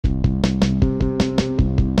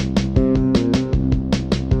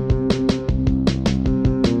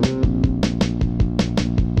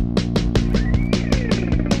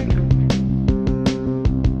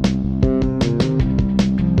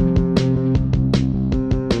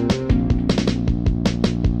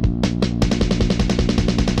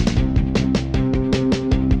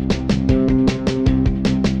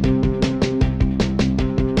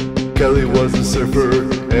was a surfer,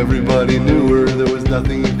 everybody knew her. There was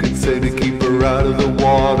nothing you could say to keep her out of the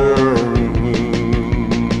water.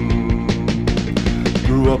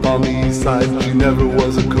 Grew up on the east side, she never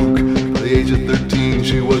was a kook. By the age of 13,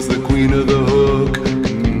 she was the queen of the hook.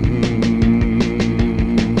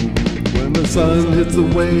 When the sun hits a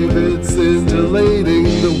wave, it's scintillating.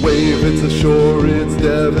 The wave hits the shore, it's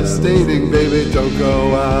devastating. Baby, don't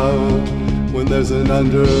go out when there's an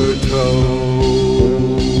undertow.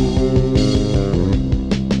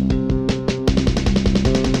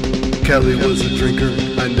 Kelly was a drinker,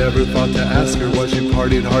 I never thought to ask her why she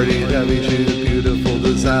partied hard and heavy. She's a beautiful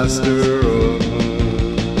disaster.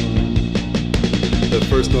 The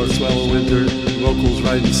first north swell of winter, locals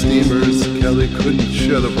riding steamers. Kelly couldn't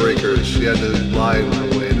share the breakers, she had to lie her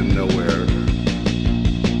way to nowhere.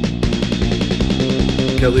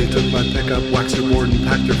 Kelly took my pickup, waxed her board and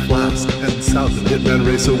packed her flask, headed south and hit Van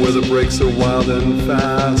Racer where the brakes are wild and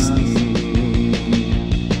fast.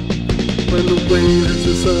 When the wave hits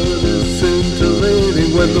the sun, it's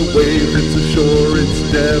scintillating. When the wave hits the shore, it's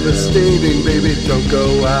devastating. Baby, don't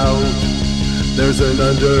go out, there's an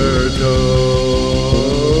undertow.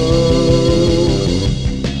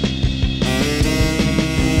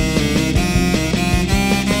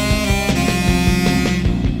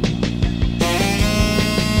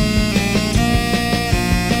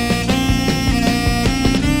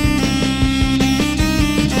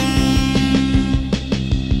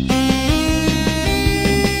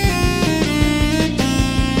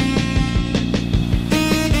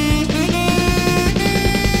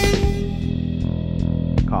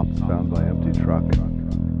 Cops found my empty truck.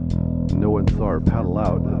 No one saw her paddle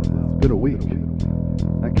out. It's been a week.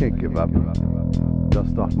 I can't give up.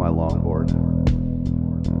 Dust off my longboard.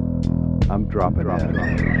 I'm dropping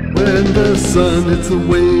in. When the sun hits the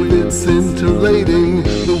wave, it's scintillating.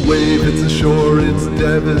 The wave hits the shore, it's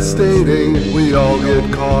devastating. We all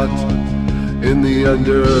get caught in the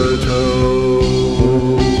undertow.